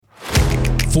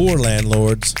For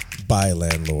landlords, by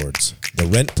landlords. The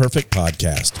Rent Perfect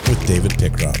Podcast with David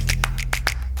Pickrum.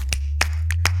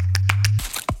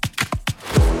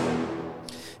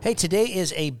 Hey, today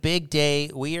is a big day.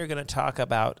 We are going to talk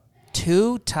about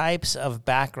two types of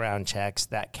background checks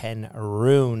that can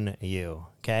ruin you,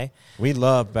 okay? We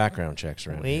love background checks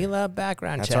around We here. love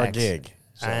background checks. That's our gig.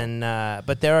 So. And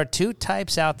but there are two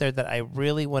types out there that I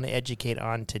really want to educate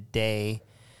on today.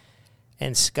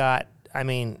 And Scott, I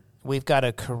mean, we've got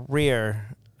a career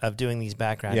of doing these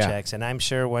background checks, and I'm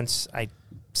sure once I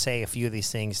say a few of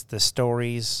these things, the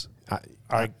stories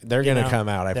they're going to come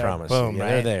out, I promise. Boom, yeah, right?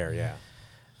 They're there,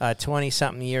 yeah.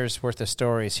 20-something years worth of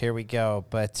stories. Here we go.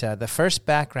 But the first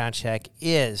background check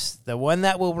is, the one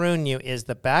that will ruin you, is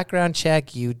the background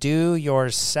check you do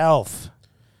yourself.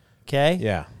 Okay?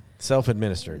 Yeah,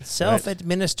 self-administered.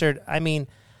 Self-administered. Right? I mean,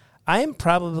 I'm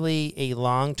probably a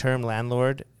long-term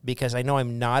landlord because I know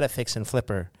I'm not a fix and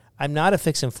flipper. I'm not a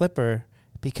fix and flipper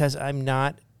because I'm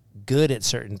not good at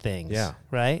certain things. Yeah.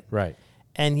 Right? Right.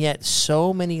 And yet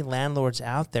so many landlords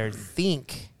out there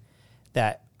think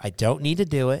that I don't need to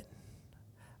do it.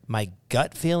 My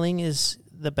gut feeling is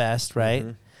the best, right?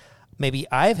 Mm-hmm. Maybe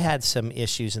I've had some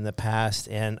issues in the past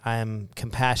and I'm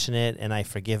compassionate and I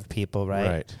forgive people, right?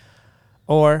 Right.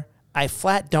 Or I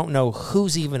flat don't know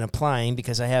who's even applying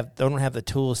because I don't have the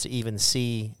tools to even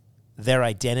see their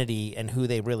identity and who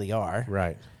they really are.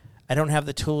 Right. I don't have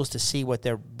the tools to see what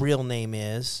their real name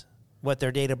is, what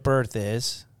their date of birth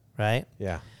is, right?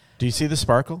 Yeah. Do you see the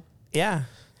sparkle? Yeah.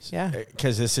 Yeah.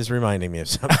 Because this is reminding me of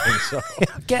something. So,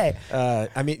 okay.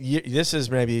 I mean, this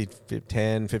is maybe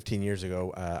 10, 15 years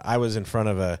ago. I was in front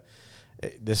of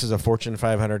this is a Fortune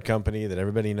 500 company that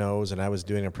everybody knows, and I was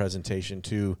doing a presentation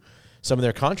to some of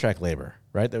their contract labor,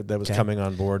 right, that was coming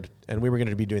on board, and we were going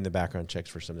to be doing the background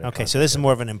checks for some of their Okay, so this is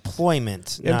more of an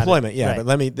employment. Yeah, right. But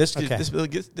let me, this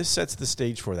sets the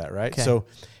stage for that, right? Okay. So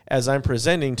as I'm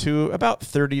presenting to about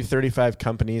 30, 35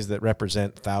 companies that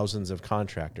represent thousands of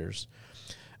contractors,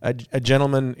 a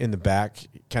gentleman in the back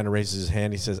kind of raises his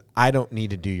hand. He says, "I don't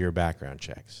need to do your background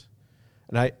checks."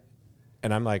 And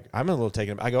I'm like, I'm a little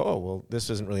taken. I go, "Oh, well, this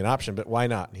isn't really an option, but why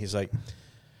not?" And he's like,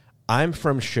 "I'm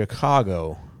from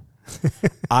Chicago.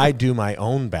 I do my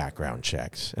own background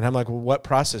checks." And I'm like, "Well, what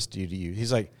process do you use?"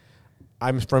 He's like,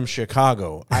 "I'm from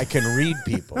Chicago. I can read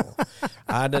people."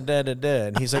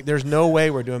 And he's like, "There's no way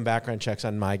we're doing background checks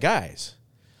on my guys."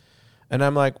 And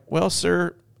I'm like, "Well,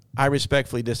 sir, I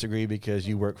respectfully disagree because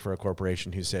you work for a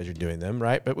corporation who says you're doing them,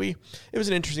 right?" But it was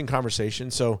an interesting conversation.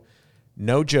 So,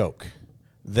 no joke.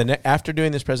 After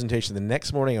doing this presentation, the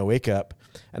next morning I wake up,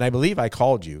 and I believe I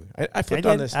called you. I flipped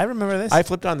on this. I remember this. I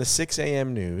flipped on the 6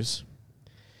 a.m. news,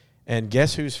 and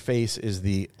guess whose face is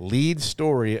the lead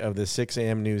story of the 6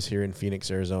 a.m. news here in Phoenix,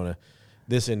 Arizona?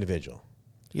 This individual.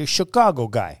 You're a Chicago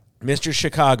guy. Mr.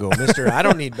 Chicago. Mr. I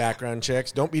don't need background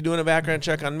checks. Don't be doing a background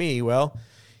check on me. Well,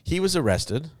 he was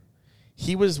arrested.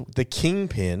 He was the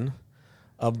kingpin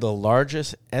of the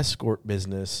largest escort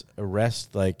business,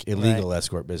 illegal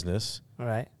escort business,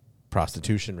 right?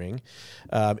 Prostitution ring,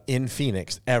 in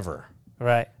Phoenix ever.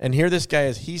 Right. And here this guy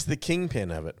is, he's the kingpin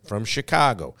of it from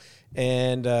Chicago.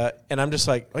 And I'm just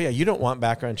like, oh, yeah, you don't want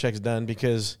background checks done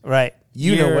because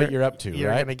you know what you're up to, you're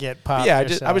right? You're going to get popped. Yeah,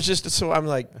 I'm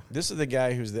like, this is the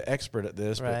guy who's the expert at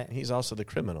this, right. But he's also the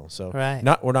criminal. So right.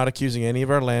 We're not accusing any of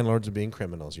our landlords of being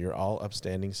criminals. You're all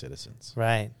upstanding citizens.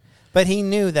 Right. But he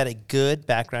knew that a good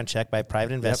background check by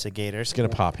private investigators is going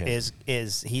to pop him.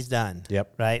 Is he's done.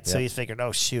 Yep. Right? Yep. So he figured,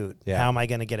 oh, shoot, how am I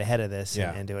going to get ahead of this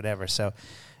and do whatever? So,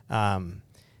 so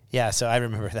I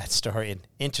remember that story. And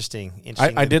interesting.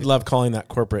 I did love calling that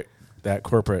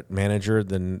corporate manager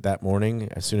that morning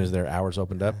as soon as their hours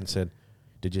opened up and said,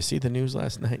 "Did you see the news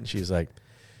last night?" And she's like,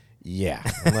 "Yeah."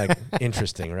 I'm like,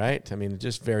 interesting, right? I mean,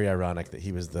 just very ironic that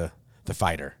he was the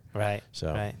fighter. Right.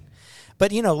 So. Right.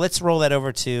 But, let's roll that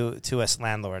over to us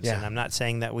landlords. Yeah. And I'm not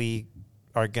saying that we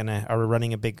are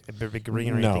running a big ring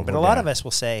or anything. But a lot of us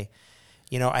will say,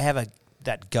 I have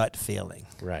that gut feeling.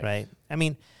 Right. I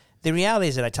mean, the reality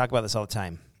is that I talk about this all the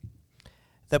time.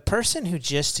 The person who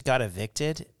just got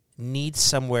evicted needs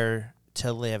somewhere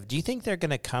to live. Do you think they're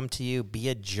going to come to you, be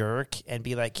a jerk, and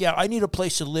be like, "Yeah, I need a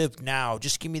place to live now.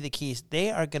 Just give me the keys"? They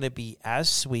are going to be as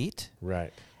sweet,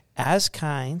 right, as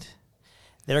kind.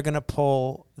 They're going to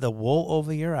pull the wool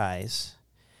over your eyes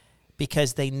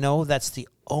because they know that's the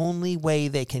only way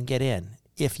they can get in.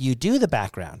 If you do the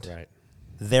background, right,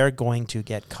 they're going to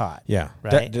get caught. Yeah.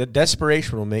 Right?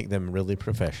 Desperation will make them really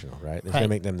professional, right? It's going to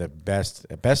make them the best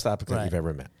applicant you've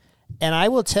ever met. And I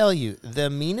will tell you,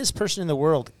 the meanest person in the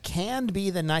world can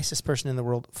be the nicest person in the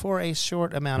world for a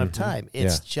short amount of time.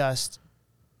 It's just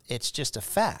a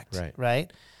fact,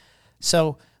 right?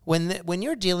 So when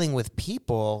you're dealing with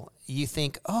people, you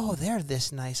think, oh, they're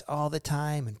this nice all the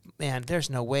time, and man, there's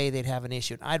no way they'd have an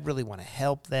issue. And I'd really want to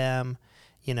help them,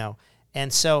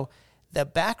 And so the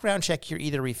background check you're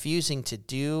either refusing to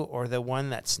do or the one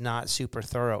that's not super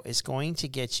thorough is going to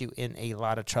get you in a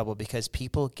lot of trouble because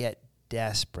people get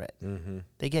desperate. Mm-hmm.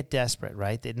 They get desperate,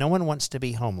 right? No one wants to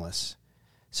be homeless.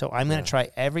 So I'm going to try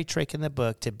every trick in the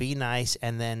book to be nice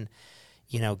and then,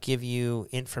 give you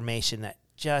information that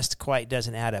just quite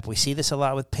doesn't add up. We see this a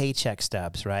lot with paycheck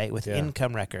stubs, right? With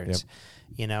income records.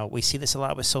 Yep. We see this a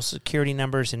lot with Social Security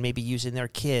numbers and maybe using their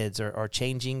kids or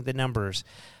changing the numbers,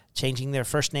 changing their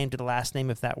first name to the last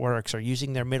name if that works, or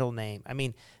using their middle name. I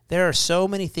mean, there are so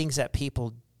many things that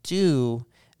people do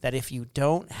that if you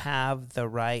don't have the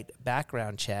right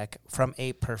background check from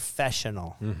a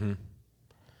professional,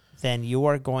 then you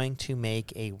are going to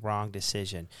make a wrong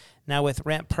decision. Now, with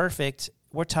Rent Perfect,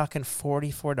 we're talking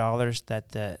 $44 that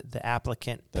the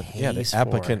applicant pays Yeah, the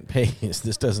applicant pays.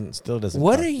 This still doesn't.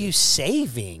 What are you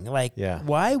saving?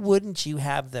 Why wouldn't you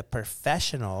have the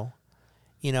professional,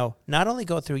 not only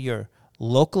go through your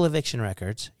local eviction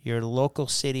records, your local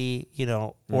city,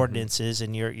 ordinances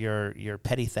and your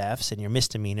petty thefts and your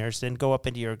misdemeanors, then go up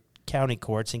into your county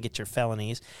courts and get your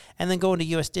felonies, and then go into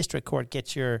U.S. District Court,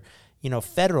 get your,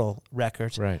 federal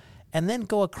records, right, and then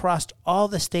go across all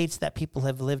the states that people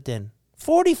have lived in.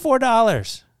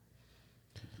 $44.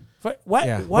 Why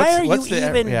are you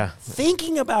even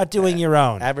thinking about doing your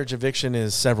own? Average eviction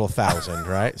is several thousand,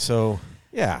 right? So,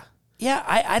 yeah. Yeah,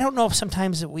 I don't know if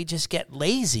sometimes we just get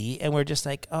lazy and we're just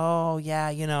like, oh,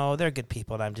 yeah, they're good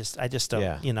people. And I just don't,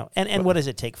 And what does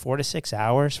it take, 4 to 6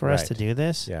 hours for us to do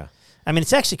this? Yeah. I mean,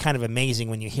 it's actually kind of amazing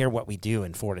when you hear what we do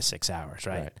in 4 to 6 hours,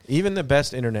 right? Even the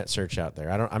best internet search out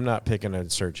there, I'm not picking a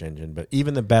search engine, but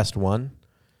even the best one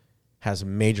has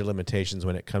major limitations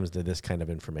when it comes to this kind of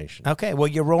information. Okay, well,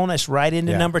 you're rolling us right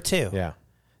into number 2. Yeah.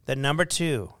 The number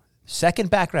 2, second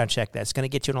background check that's going to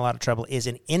get you in a lot of trouble is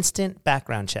an instant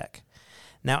background check.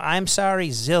 Now, I'm sorry,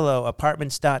 Zillow,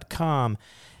 apartments.com,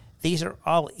 these are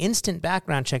all instant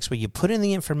background checks where you put in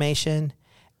the information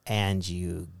and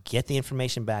you get the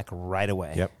information back right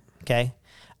away. Yep. Okay?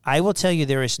 I will tell you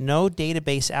there is no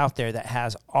database out there that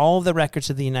has all the records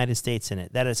of the United States in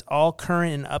it. That is all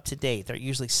current and up to date. They're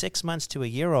usually 6 months to a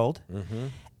year old,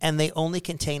 and they only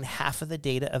contain half of the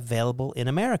data available in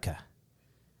America.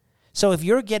 So if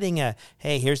you're getting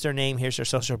hey, here's their name, here's their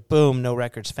social, boom, no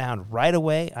records found, right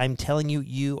away, I'm telling you,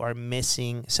 you are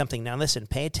missing something. Now listen,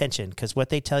 pay attention, because what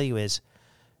they tell you is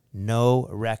no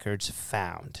records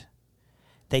found.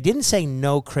 They didn't say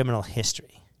no criminal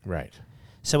history. Right.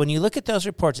 So when you look at those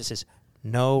reports, it says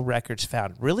no records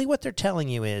found. Really what they're telling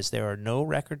you is there are no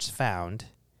records found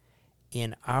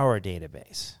in our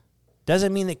database.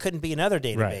 Doesn't mean they couldn't be in other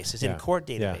databases, in court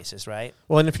databases, right?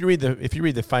 Well, and if you read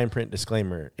the fine print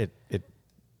disclaimer, it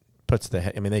puts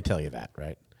they tell you that,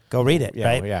 right? Go read it,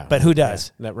 right? Yeah. But who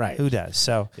does? Yeah, right. Who does?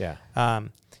 So,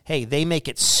 hey, they make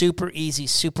it super easy,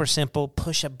 super simple.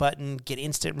 Push a button, get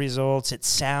instant results. It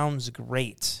sounds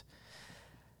great.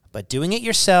 But doing it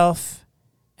yourself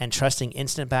and trusting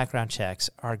instant background checks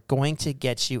are going to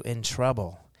get you in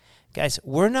trouble. Guys,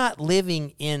 we're not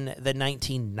living in the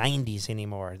 1990s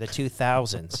anymore, the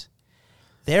 2000s.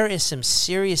 There is some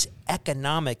serious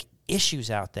economic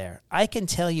issues out there. I can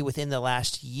tell you within the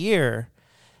last year,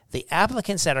 the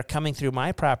applicants that are coming through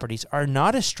my properties are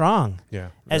not as strong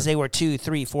as they were 2,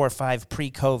 3, 4, 5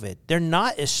 pre-COVID. They're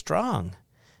not as strong.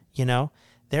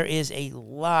 There is a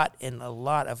lot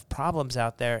of problems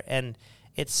out there, and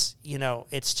it's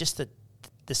just the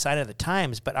sign of the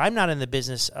times. But I'm not in the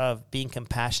business of being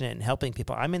compassionate and helping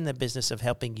people. I'm in the business of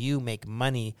helping you make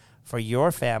money for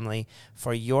your family,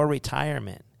 for your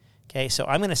retirement. Okay, so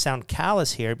I'm going to sound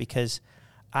callous here because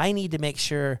I need to make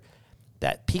sure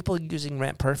that people using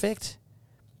Rent Perfect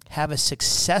have a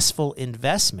successful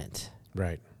investment.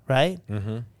 Right. Right?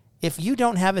 Mm-hmm. If you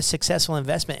don't have a successful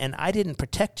investment and I didn't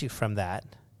protect you from that,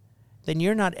 then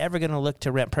you're not ever going to look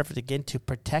to Rent Perfect again to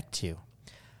protect you.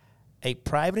 A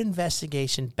private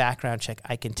investigation background check,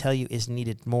 I can tell you, is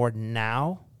needed more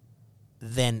now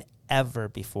than ever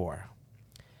before.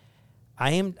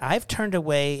 I've turned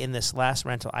away in this last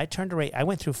rental. I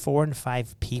went through 4 and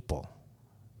 5 people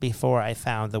before I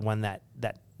found the one that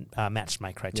matched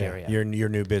my criteria. Yeah, your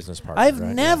new business partner. I've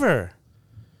never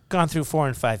gone through 4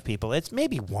 and 5 people. It's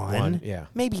maybe one,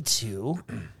 maybe 2.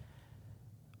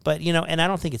 But, and I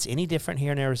don't think it's any different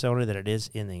here in Arizona than it is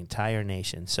in the entire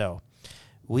nation. So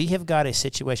we have got a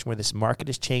situation where this market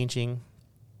is changing,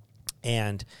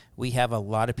 and we have a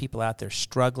lot of people out there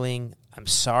struggling. I'm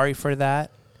sorry for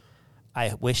that.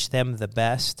 I wish them the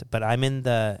best, but I'm in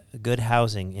the good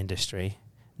housing industry,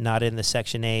 not in the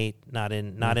Section 8, not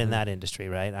in that industry,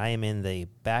 right? I am in the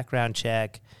background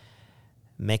check,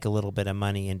 make a little bit of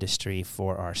money industry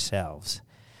for ourselves.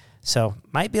 So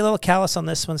might be a little callous on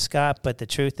this one, Scott, but the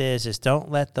truth is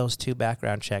don't let those 2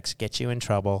 background checks get you in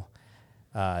trouble.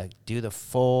 Do the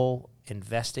full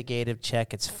investigative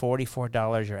check. It's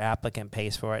 $44. Your applicant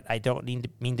pays for it. I don't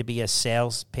mean to be a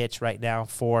sales pitch right now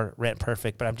for Rent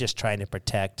Perfect, but I'm just trying to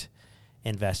protect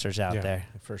investors out there.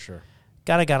 For sure.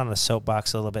 Got on the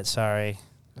soapbox a little bit. Sorry.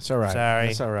 That's all right. Sorry.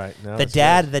 That's all right. No,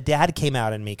 the dad came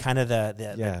out in me, kind of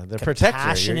the protector,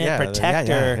 passionate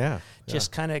protector.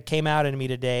 Just kind of came out in me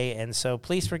today, and so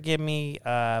please forgive me.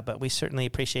 But we certainly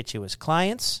appreciate you as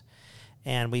clients,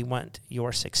 and we want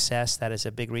your success. That is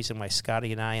a big reason why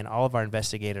Scotty and I and all of our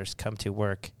investigators come to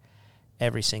work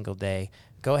every single day.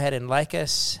 Go ahead and like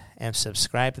us and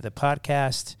subscribe to the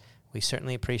podcast. We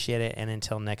certainly appreciate it. And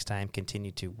until next time,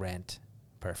 continue to rent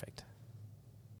perfect.